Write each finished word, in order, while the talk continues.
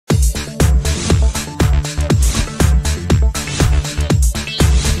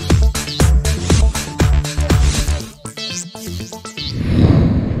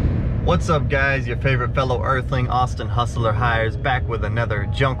What's up guys, your favorite fellow earthling Austin Hustler Hires back with another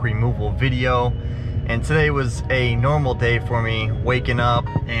junk removal video. And today was a normal day for me, waking up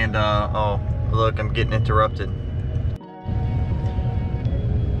and oh look, I'm getting interrupted.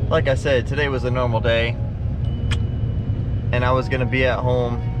 Like I said, today was a normal day and I was gonna be at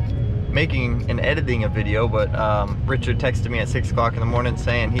home making and editing a video, but Richard texted me at 6 o'clock in the morning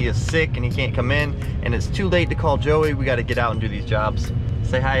saying he is sick and he can't come in and it's too late to call Joey. We got to get out and do these jobs.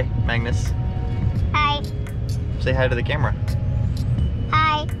 Say hi, Magnus. Hi. Say hi to the camera.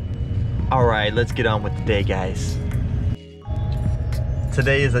 Hi. All right, let's get on with the day, guys.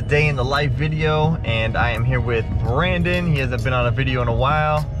 Today is a day in the life video and I am here with Brandon. He hasn't been on a video in a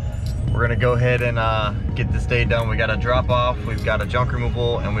while. We're gonna go ahead and get this day done. We got a drop off, we've got a junk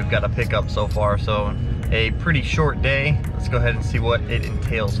removal, and we've got a pickup so far. So a pretty short day. Let's go ahead and see what it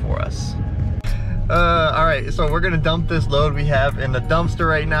entails for us. All right, so we're gonna dump this load we have in the dumpster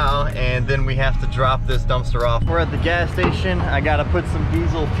right now, and then we have to drop this dumpster off. We're at the gas station. I gotta put some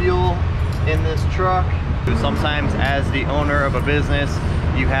diesel fuel in this truck. Sometimes as the owner of a business,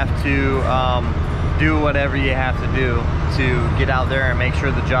 you have to do whatever you have to do to get out there and make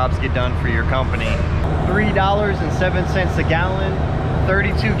sure the jobs get done for your company. $3.07 a gallon,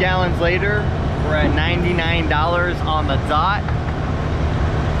 32 gallons later, we're at $99 on the dot.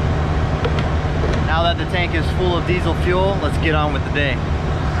 Now that the tank is full of diesel fuel, let's get on with the day.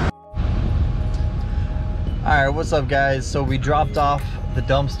 All right, what's up guys? So we dropped off the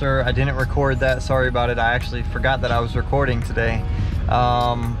dumpster. I didn't record that, sorry about it. I actually forgot that I was recording today.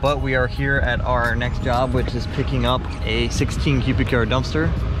 But we are here at our next job, which is picking up a 16 cubic yard dumpster.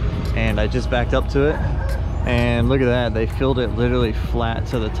 And I just backed up to it. And look at that, they filled it literally flat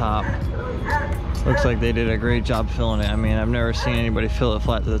to the top. Looks like they did a great job filling it. I mean, I've never seen anybody fill it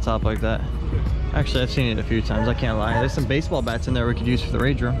flat to the top like that. Actually, I've seen it a few times, I can't lie. There's some baseball bats in there we could use for the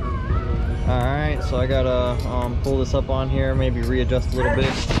rage room. All right, so I gotta pull this up on here, maybe readjust a little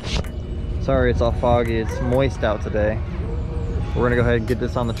bit. Sorry, it's all foggy, it's moist out today. We're gonna go ahead and get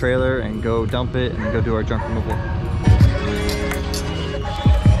this on the trailer and go dump it and go do our junk removal.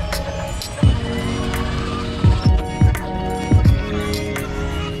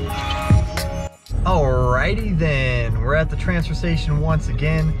 Alrighty then, we're at the transfer station once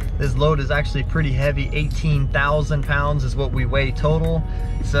again. This load is actually pretty heavy, 18,000 pounds is what we weigh total.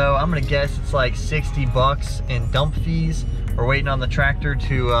 So I'm gonna guess it's like 60 bucks in dump fees. We're waiting on the tractor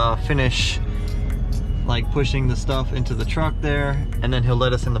to finish like pushing the stuff into the truck there, and then he'll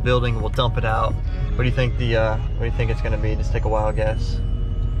let us in the building and we'll dump it out. What do you think what do you think it's gonna be? Just take a wild guess.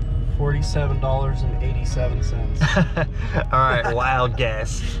 $47.87. All right, wild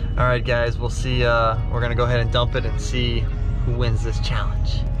guess. All right guys, we'll see. We're gonna go ahead and dump it and see who wins this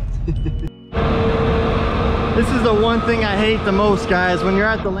challenge. This is the one thing I hate the most, guys, when you're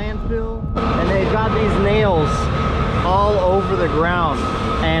at the landfill and they've got these nails all over the ground.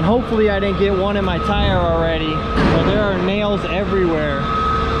 And hopefully I didn't get one in my tire already, but there are nails everywhere.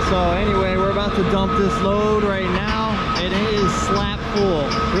 So anyway, we're about to dump this load right now. It is slap full,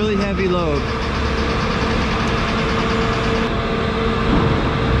 really heavy load.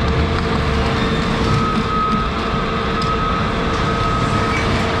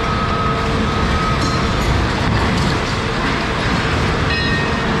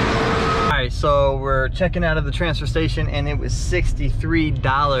 So we're checking out of the transfer station and it was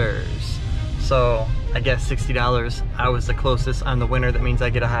 $63. So I guess $60. I was the closest. I'm the winner. That means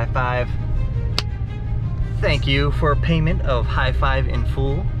I get a high five. Thank you for payment of high five in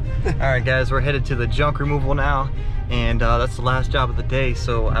full. All right guys, we're headed to the junk removal now, and that's the last job of the day,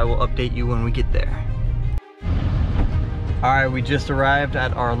 so I will update you when we get there. All right, we just arrived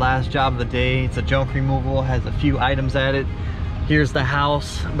at our last job of the day. It's a junk removal, has a few items at it. Here's the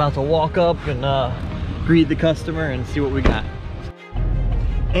house. About to walk up and greet the customer and see what we got.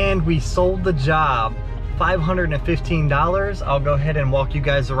 And we sold the job, $515. I'll go ahead and walk you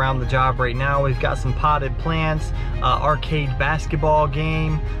guys around the job right now. We've got some potted plants, arcade basketball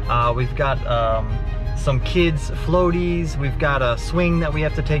game. We've got some kids floaties. We've got a swing that we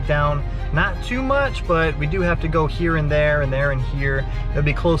have to take down. Not too much, but we do have to go here and there and there and here. It'll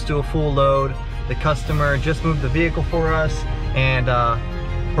be close to a full load. The customer just moved the vehicle for us, and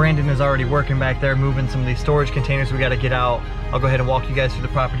Brandon is already working back there moving some of these storage containers we got to get out. I'll go ahead and walk you guys through the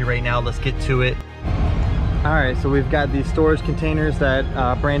property right now. Let's get to it. All right, so we've got these storage containers that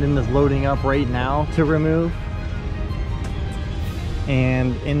Brandon is loading up right now to remove.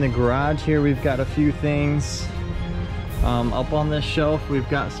 And in the garage here, we've got a few things. Up on this shelf, we've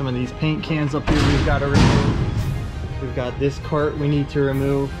got some of these paint cans up here we've got to remove. We've got this cart we need to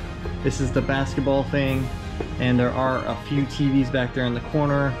remove. This is the basketball thing. and there are a few TVs back there in the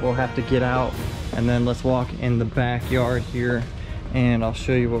corner. We'll have to get out, and then let's walk in the backyard here, and I'll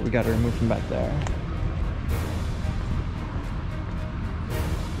show you what we got to remove from back there.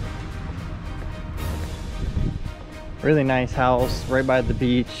 Really nice house right by the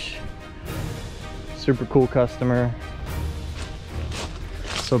beach. Super cool customer.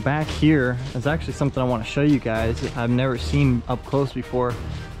 So back here is actually something I want to show you guys. I've never seen up close before,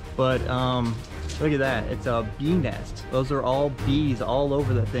 but look at that. It's a bee nest. Those are all bees all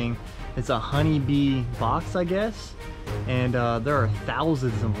over that thing. It's a honeybee box, I guess, and there are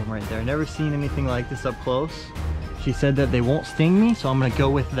thousands of them right there. Never seen anything like this up close. She said that they won't sting me, so I'm gonna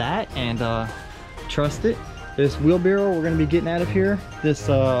go with that and trust it. This wheelbarrow we're gonna be getting out of here. This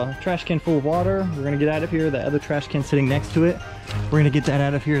trash can full of water, we're gonna get out of here. The other trash can sitting next to it, we're gonna get that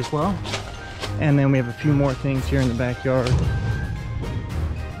out of here as well. And then we have a few more things here in the backyard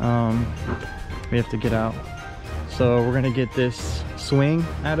we have to get out. So we're gonna get this swing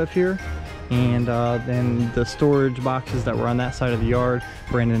out of here, and then the storage boxes that were on that side of the yard,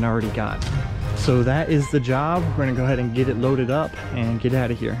 Brandon already got. So that is the job. We're gonna go ahead and get it loaded up and get out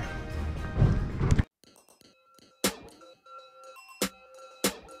of here.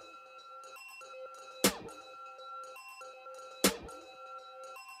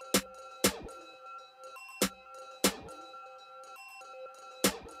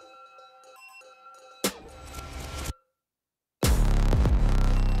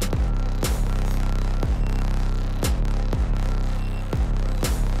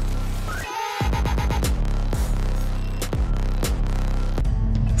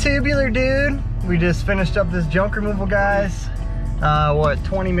 Tubular dude, we just finished up this junk removal, guys. What,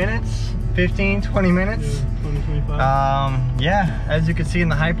 20 minutes? 15, 20 minutes? 20, 25. Yeah, as you can see in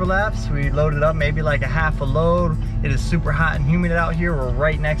the hyperlapse, we loaded up maybe like a half a load. It is super hot and humid out here. We're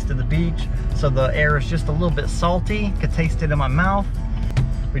right next to the beach, so the air is just a little bit salty. Could taste it in my mouth.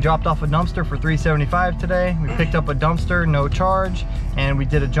 We dropped off a dumpster for $3.75 today. We picked up a dumpster, no charge, and we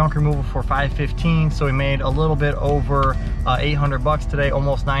did a junk removal for $5.15. So we made a little bit over 800 bucks today,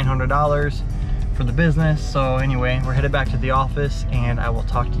 almost $900 for the business. So anyway, we're headed back to the office, and I will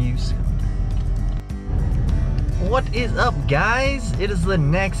talk to you soon. What is up, guys? It is the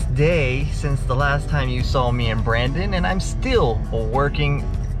next day since the last time you saw me and Brandon, and I'm still working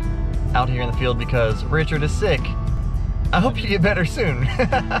out here in the field because Richard is sick. I hope you get better soon.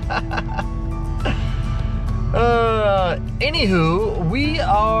 Anywho, we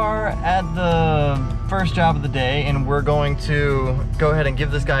are at the first job of the day, and we're going to go ahead and give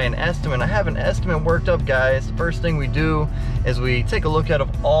this guy an estimate. I have an estimate worked up, guys. The first thing we do is we take a look at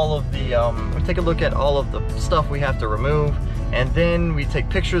all of the stuff we have to remove, and then we take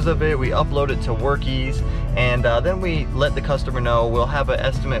pictures of it, we upload it to Workies, and then we let the customer know. We'll have an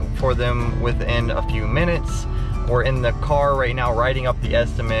estimate for them within a few minutes. We're in the car right now writing up the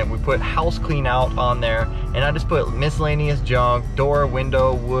estimate. We put house clean out on there, and I just put miscellaneous junk: door,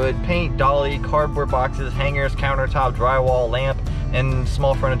 window, wood, paint, dolly, cardboard boxes, hangers, countertop, drywall, lamp, and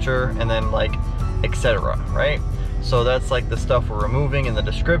small furniture, and then like etc. Right? So that's like the stuff we're removing in the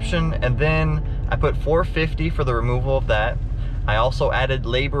description. And then I put $450 for the removal of that. I also added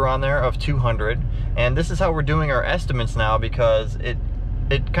labor on there of $200, and this is how we're doing our estimates now, because it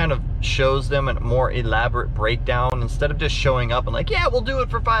kind of shows them a more elaborate breakdown. Instead of just showing up and like, yeah, we'll do it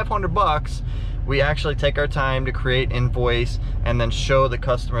for 500 bucks, we actually take our time to create invoice and then show the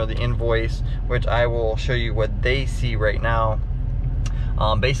customer the invoice, which I will show you what they see right now.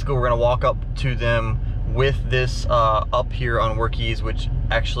 Basically, we're gonna walk up to them with this up here on Workies, which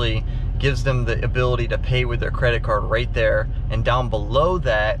actually gives them the ability to pay with their credit card right there, and down below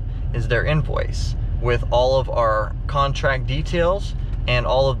that is their invoice with all of our contract details and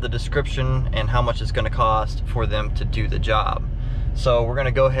all of the description and how much it's going to cost for them to do the job. So we're going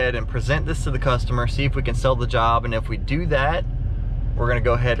to go ahead and present this to the customer, see if we can sell the job, and if we do that, we're going to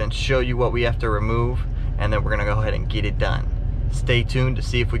go ahead and show you what we have to remove, and then we're going to go ahead and get it done. Stay tuned to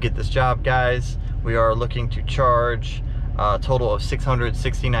see if we get this job, guys. We are looking to charge a total of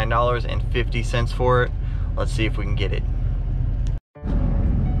 $669.50 for it. Let's see if we can get it.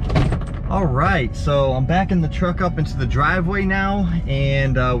 All right, so I'm backing the truck up into the driveway now,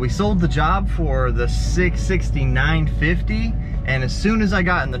 and we sold the job for the $669.50. And as soon as I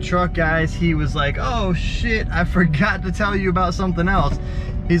got in the truck, guys, he was like, oh shit, I forgot to tell you about something else.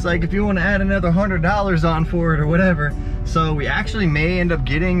 He's like, if you want to add another $100 on for it or whatever. So we actually may end up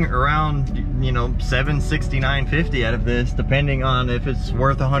getting around, you know, $769.50 out of this, depending on if it's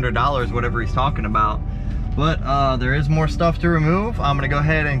worth $100, whatever he's talking about. But there is more stuff to remove. I'm gonna go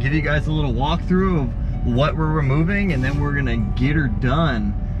ahead and give you guys a little walkthrough of what we're removing, and then we're gonna get her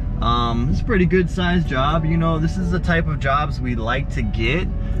done. It's a pretty good sized job. You know, this is the type of jobs we like to get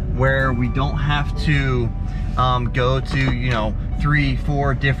where we don't have to go to, you know,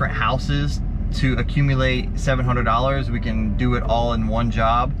 3-4 different houses to accumulate $700. We can do it all in one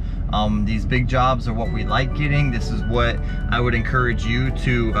job. These big jobs are what we like getting. This is what I would encourage you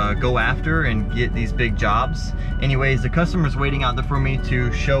to go after and get these big jobs. Anyways, the customer's waiting out there for me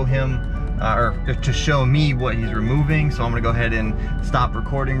to show him or to show me what he's removing. So I'm gonna go ahead and stop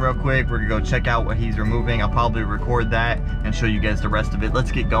recording real quick. We're gonna go check out what he's removing. I'll probably record that and show you guys the rest of it.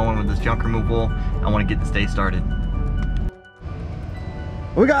 Let's get going with this junk removal. I wanna get this day started.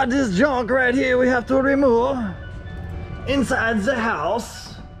 We got this junk right here we have to remove inside the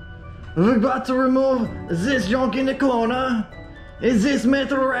house. We're about to remove this junk in the corner. Is this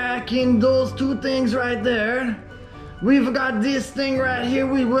metal rack and those two things right there. We've got this thing right here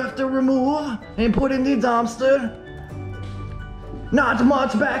we have to remove and put in the dumpster. Not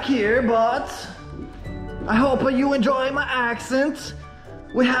much back here, but I hope you enjoy my accent.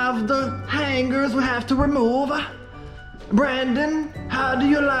 We have the hangers we have to remove. Brandon, how do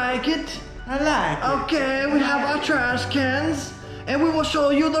you like it? I like it. Okay, we have our trash cans, and we will show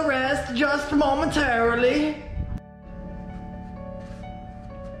you the rest just momentarily.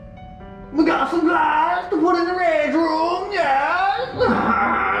 We got some glass to put in the red room, yes!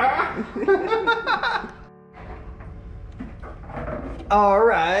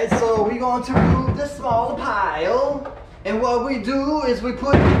 Alright, so we're going to remove the small pile. And what we do is we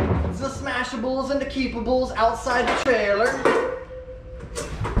put the smashables and the keepables outside the trailer.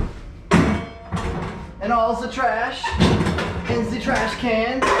 And all the trash in the trash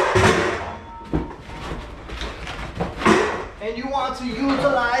can. And you want to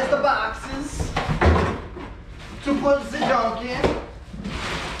utilize the boxes to put the junk in.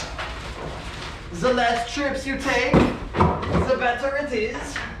 The less trips you take, the better it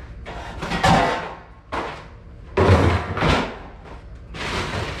is.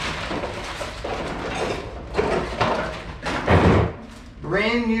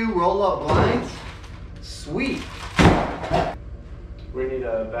 Brand new roll-up blinds. Sweet. We need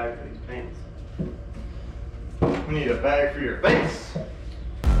a bag for these paints. We need a bag for your face.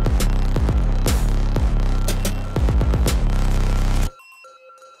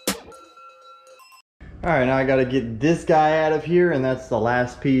 Alright, now I gotta get this guy out of here, and that's the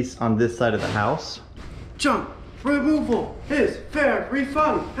last piece on this side of the house. Junk removal is very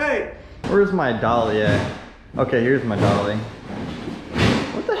fun. Hey! Where's my dolly at? Okay, here's my dolly.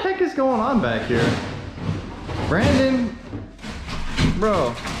 What the heck is going on back here? Brandon?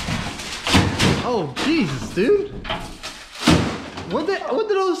 Bro. Oh, Jesus, dude. What did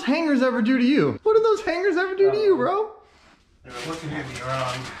those hangers ever do to you? What did those hangers ever do to you, bro? They were looking at me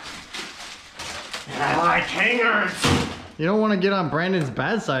wrong. And I like hangers! You don't want to get on Brandon's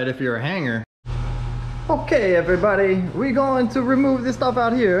bad side if you're a hanger. Okay, everybody. We're going to remove this stuff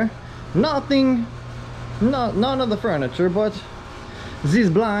out here. None of the furniture, but these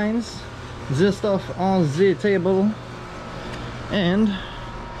blinds, this stuff on the table, and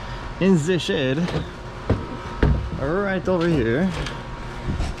in the shed right over here.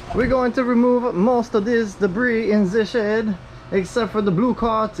 We're going to remove most of this debris in the shed, except for the blue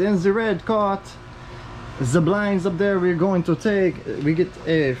cot and the red cot. The blinds up there we're going to take. We get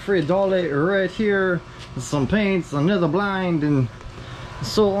a free dolly right here, some paints, another blind, and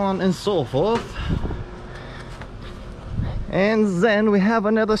so on and so forth. And then we have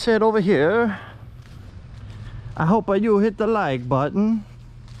another shed over here. I hope you hit the like button.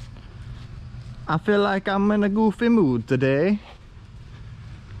 I feel like I'm in a goofy mood today.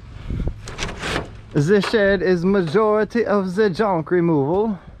 This shed is majority of the junk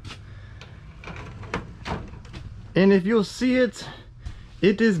removal. And if you see it,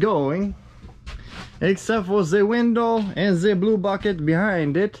 it is going. Except for the window and the blue bucket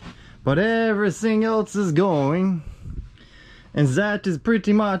behind it. But everything else is going. And that is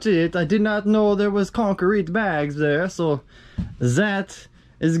pretty much it. I did not know there was concrete bags there, so that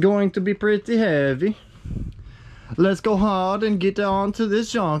is going to be pretty heavy. Let's go hard and get on to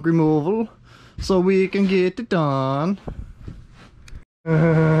this junk removal so we can get it done.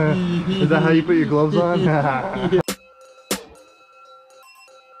 Is that how you put your gloves on?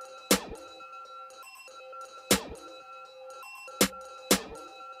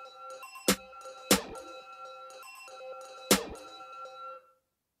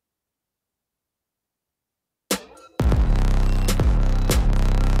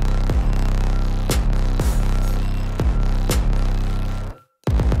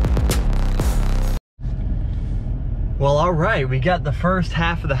 Well, all right, we got the first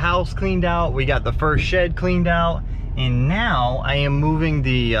half of the house cleaned out. We got the first shed cleaned out. And now I am moving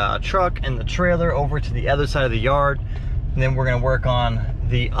the truck and the trailer over to the other side of the yard. And then we're gonna work on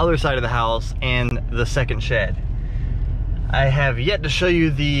the other side of the house and the second shed. I have yet to show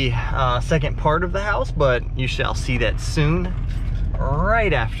you the second part of the house, but you shall see that soon,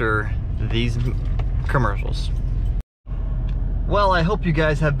 right after these commercials. Well, I hope you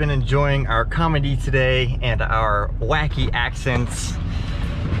guys have been enjoying our comedy today and our wacky accents.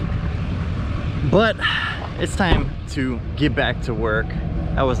 But it's time to get back to work.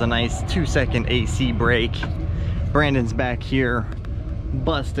 That was a nice 2-second AC break. Brandon's back here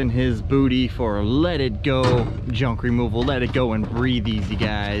busting his booty for let it go junk removal. Let it go and breathe easy,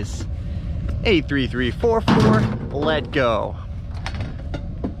 guys. 83344, let go.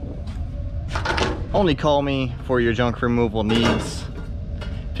 Only call me for your junk removal needs.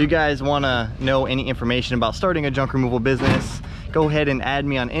 If you guys want to know any information about starting a junk removal business, go ahead and add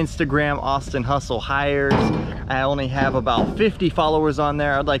me on Instagram, Austin Hustle Hires. I only have about 50 followers on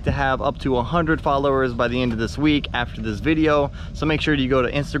there. I'd like to have up to 100 followers by the end of this week after this video. So make sure you go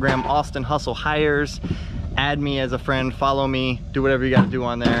to Instagram, Austin Hustle Hires, add me as a friend, follow me, do whatever you got to do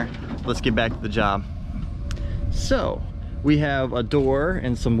on there. Let's get back to the job. So we have a door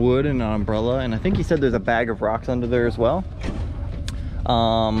and some wood and an umbrella, and I think he said there's a bag of rocks under there as well.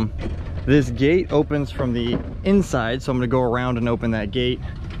 This gate opens from the inside, so I'm gonna go around and open that gate.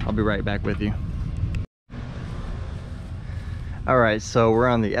 I'll be right back with you. All right, so we're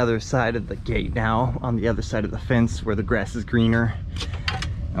on the other side of the gate now, on the other side of the fence where the grass is greener.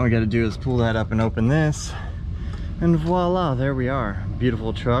 All we gotta do is pull that up and open this, and voila, there we are.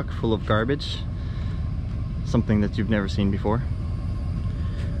 Beautiful truck full of garbage. Something that you've never seen before.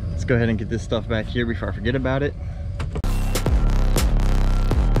 Let's go ahead and get this stuff back here before I forget about it.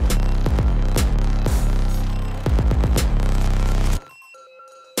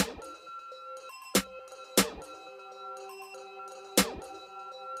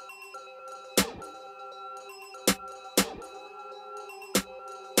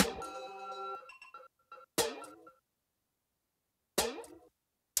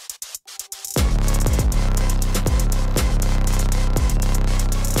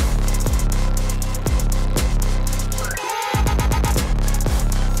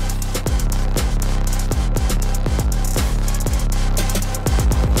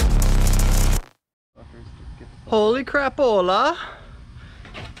 Holy crapola!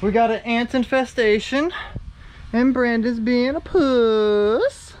 We got an ant infestation, and Brandon's being a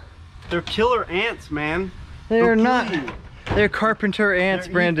puss. They're killer ants, man. They're They'll not. kill you. They're carpenter ants,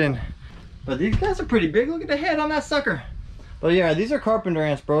 They're Brandon. But these guys are pretty big. Look at the head on that sucker. But yeah, these are carpenter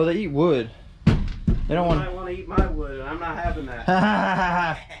ants, bro. They eat wood. They don't want. You might want to eat my wood, and I'm not having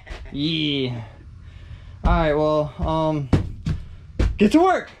that. Yeah. All right. Well, get to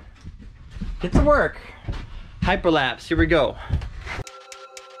work. Get to work. Hyperlapse. Here we go.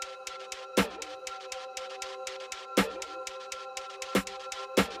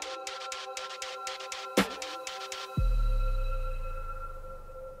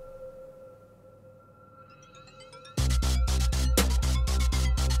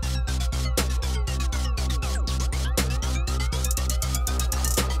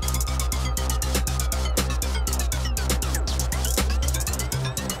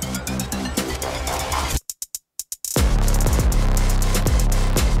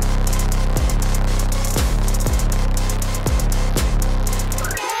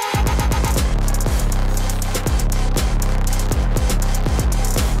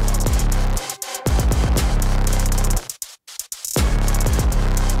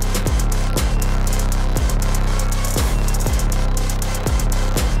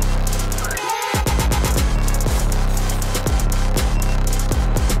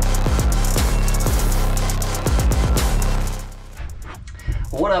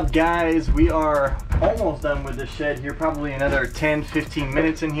 What up, guys? We are almost done with the shed here, probably another 10-15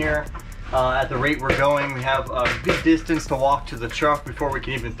 minutes in here. At the rate we're going, we have a good distance to walk to the truck before we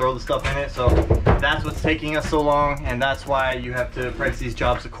can even throw the stuff in it, so that's what's taking us so long, and that's why you have to price these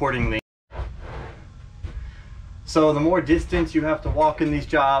jobs accordingly. So the more distance you have to walk in these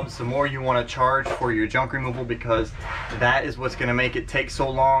jobs, the more you want to charge for your junk removal, because that is what's going to make it take so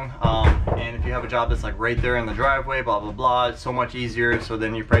long. And if you have a job that's like right there in the driveway, blah blah blah, it's so much easier, so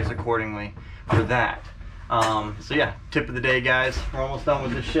then you price accordingly for that. So yeah, tip of the day, guys. We're almost done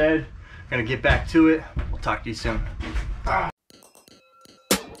with the shed. We're gonna get back to it. We'll talk to you soon.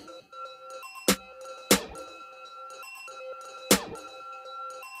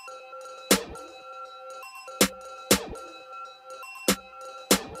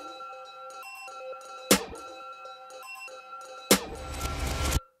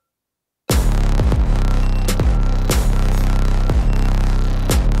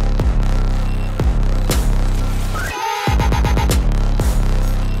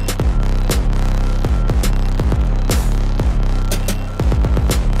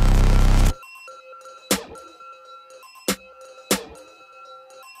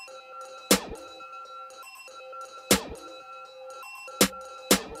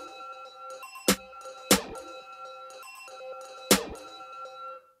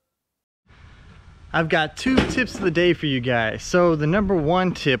 I've got 2 tips of the day for you guys. So the number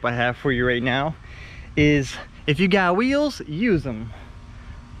 1 tip I have for you right now is if you got wheels, use them.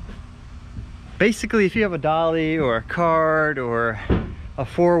 Basically, if you have a dolly or a cart or a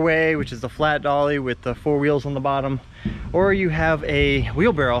 4-way, which is the flat dolly with the 4 wheels on the bottom, or you have a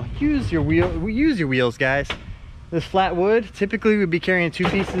wheelbarrow, use your wheels, guys. This flat wood, typically we'd be carrying 2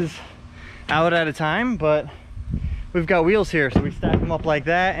 pieces out at a time, but we've got wheels here, so we stack them up like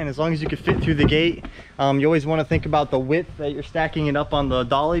that, and as long as you can fit through the gate, you always want to think about the width that you're stacking it up on the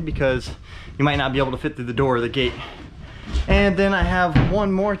dolly, because you might not be able to fit through the door or the gate. And then I have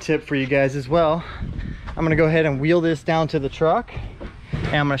one more tip for you guys as well. I'm gonna go ahead and wheel this down to the truck,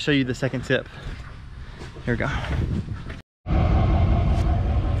 and I'm gonna show you the second tip. Here we go.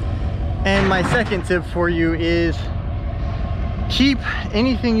 And my second tip for you is keep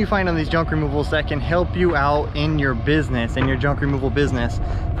anything you find on these junk removals that can help you out in your business, in your junk removal business.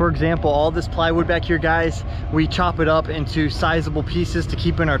 For example, all this plywood back here, guys, we chop it up into sizable pieces to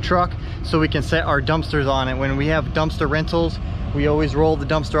keep in our truck so we can set our dumpsters on it. When we have dumpster rentals, we always roll the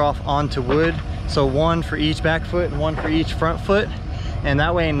dumpster off onto wood. So 1 for each back foot and 1 for each front foot. And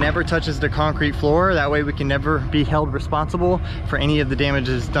that way it never touches the concrete floor. That way we can never be held responsible for any of the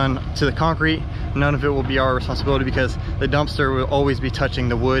damages done to the concrete. None of it will be our responsibility because the dumpster will always be touching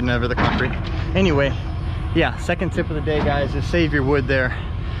the wood, never the concrete. Anyway, yeah, second tip of the day, guys, is save your wood there.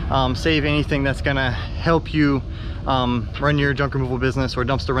 Save anything that's gonna help you run your junk removal business or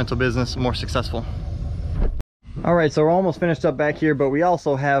dumpster rental business more successful. All right, so we're almost finished up back here, but we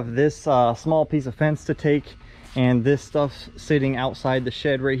also have this small piece of fence to take, and this stuff's sitting outside the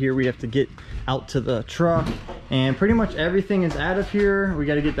shed right here. We have to get out to the truck, and pretty much everything is out of here. We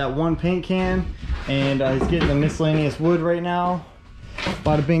got to get that 1 paint can, and he's getting the miscellaneous wood right now.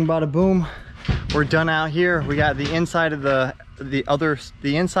 Bada bing, bada boom. We're done out here. We got the inside of the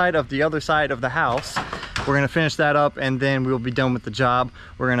inside of the other side of the house. We're gonna finish that up, and then we'll be done with the job.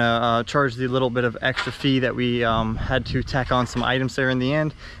 We're gonna charge the little bit of extra fee that we had to tack on some items there in the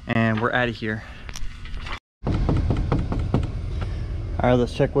end, and we're out of here. All right,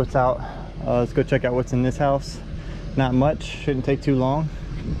 let's check what's out. Let's go check out what's in this house. Not much, shouldn't take too long.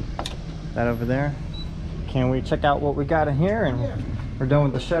 That over there. Can we check out what we got in here? And we're done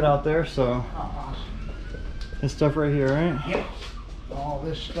with the shed out there, so. This stuff right here, right? Yep. All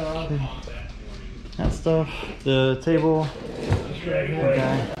this stuff. Okay. That stuff. The table. This right here.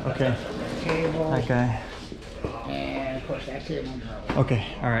 That guy. Okay. Table. That guy. And of course that table. Okay,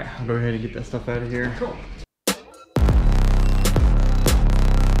 all right. I'll go ahead and get that stuff out of here. Cool.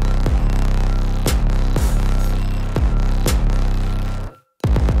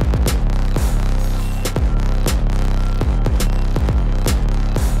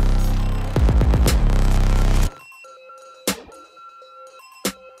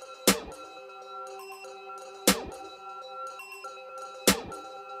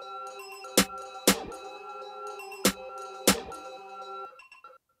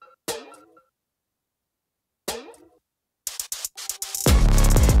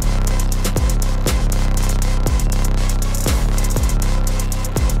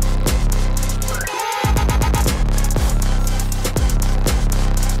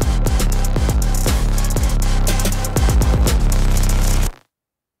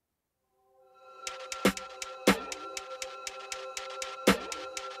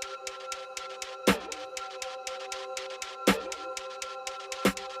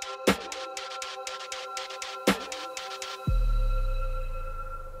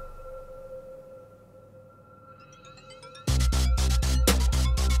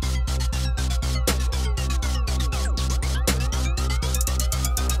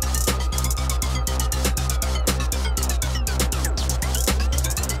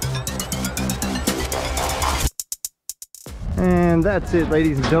 And that's it,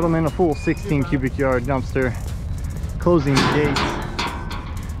 ladies and gentlemen, a full 16 cubic yard dumpster. Closing the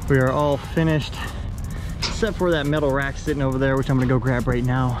gates. We are all finished, except for that metal rack sitting over there, which I'm gonna go grab right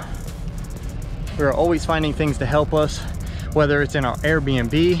now. We're always finding things to help us, whether it's in our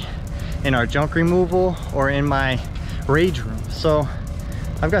Airbnb, in our junk removal, or in my rage room. So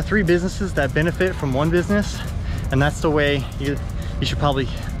I've got 3 businesses that benefit from one business, and that's the way you should probably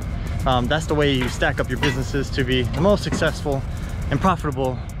that's the way you stack up your businesses to be the most successful and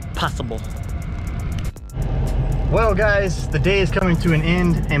profitable possible. Well guys, the day is coming to an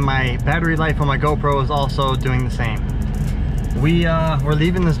end, and my battery life on my GoPro is also doing the same. We're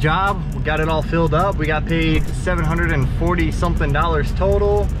leaving this job. We got it all filled up. We got paid $740 something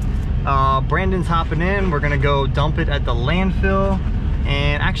total. Brandon's hopping in. We're gonna go dump it at the landfill,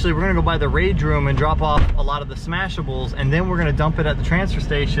 And actually, we're gonna go by the rage room and drop off a lot of the Smashables, and then we're gonna dump it at the transfer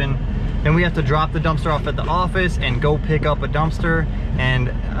station. Then we have to drop the dumpster off at the office and go pick up a dumpster.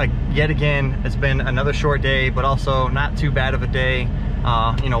 And yet again, it's been another short day, but also not too bad of a day.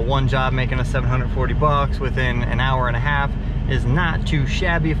 You know, one job making us 740 bucks within an hour and a half is not too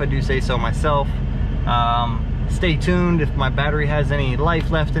shabby, if I do say so myself. Stay tuned. If my battery has any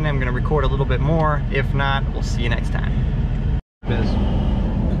life left in it, I'm gonna record a little bit more. If not, we'll see you next time. Biz.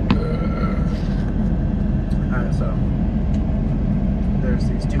 Alright, so there's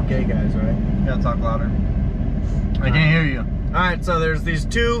these two gay guys, right? Yeah, talk louder. I can't hear you. Alright, so there's these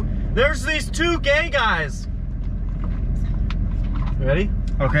two gay guys. You ready?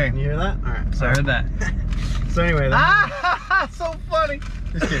 Okay. Can you hear that? Alright, so I heard that. So anyway, So funny.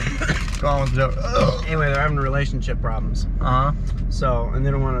 Just kidding. Go on with the joke. anyway, they're having relationship problems. Uh-huh. So, and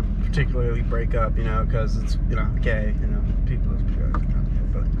they don't want to particularly break up, you know, because it's, you know, gay, you know, people.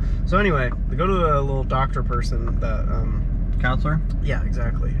 But so anyway, they go to a little doctor person that, Counselor? yeah,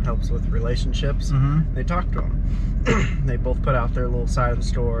 exactly, helps with relationships. Mm-hmm. They talk to him. They both put out their little side of the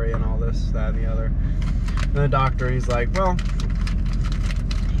story and all this, that, and the other. And the doctor, he's like, well,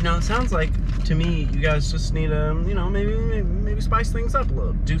 you know, it sounds like to me you guys just need to, you know, maybe spice things up a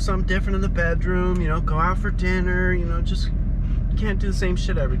little, do something different in the bedroom, you know, go out for dinner, you know, just you can't do the same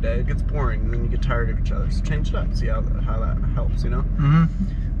shit every day. It gets boring and then you get tired of each other. So change it up, see how that helps, you know.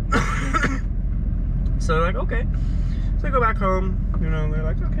 Mm-hmm. So they're like, okay. So they go back home, you know, they're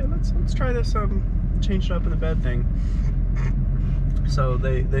like, okay, let's try this change it up in the bed thing. So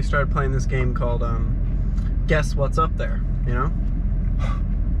they started playing this game called Guess What's Up There, you know.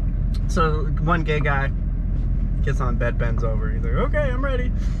 So one gay guy gets on bed, bends over. He's like, okay, I'm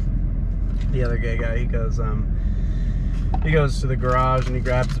ready. The other gay guy, he goes to the garage and he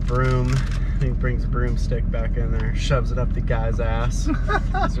grabs the broom. And he brings a broomstick back in there, shoves it up the guy's ass,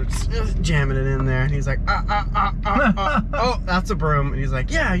 starts jamming it in there. And he's like, oh, that's a broom. And he's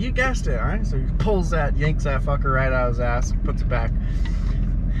like, yeah, you guessed it. All right. So he pulls that, yanks that fucker right out of his ass, puts it back,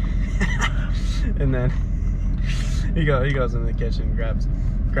 and then he goes in the kitchen, grabs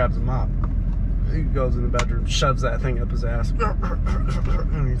a mop. He goes in the bedroom, shoves that thing up his ass,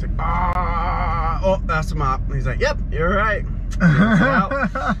 and he's like, oh, that's a mop. And he's like, yep, you're right.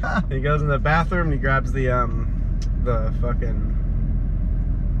 And he goes in the bathroom and he grabs the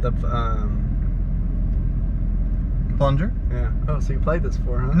Plunger? yeah. Oh, so you played this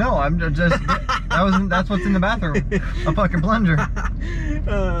before, huh? No, I'm just that's what's in the bathroom. A fucking plunger.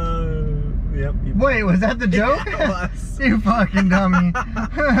 Yep. Wait, was that the joke? Yeah, it was. You fucking dummy.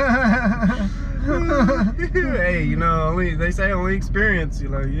 Hey, you know, they say only experience, you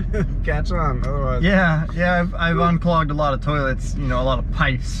know, you catch on, otherwise. Yeah, I've unclogged a lot of toilets, you know, a lot of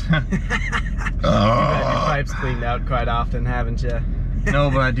pipes. You've had your pipes cleaned out quite often, haven't you?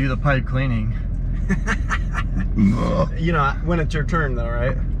 No, but I do the pipe cleaning. You know, when it's your turn though,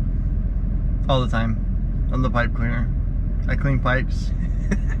 right? All the time. I'm the pipe cleaner. I clean pipes.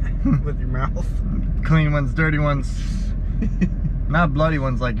 With your mouth. Clean ones, dirty ones. Not bloody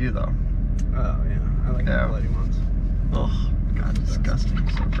ones like you though. Oh yeah, I like the bloody ones. Oh, God, disgusting.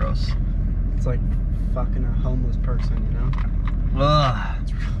 So gross. It's like fucking a homeless person, you know? Ugh.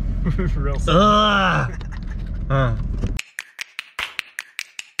 It's real Ugh.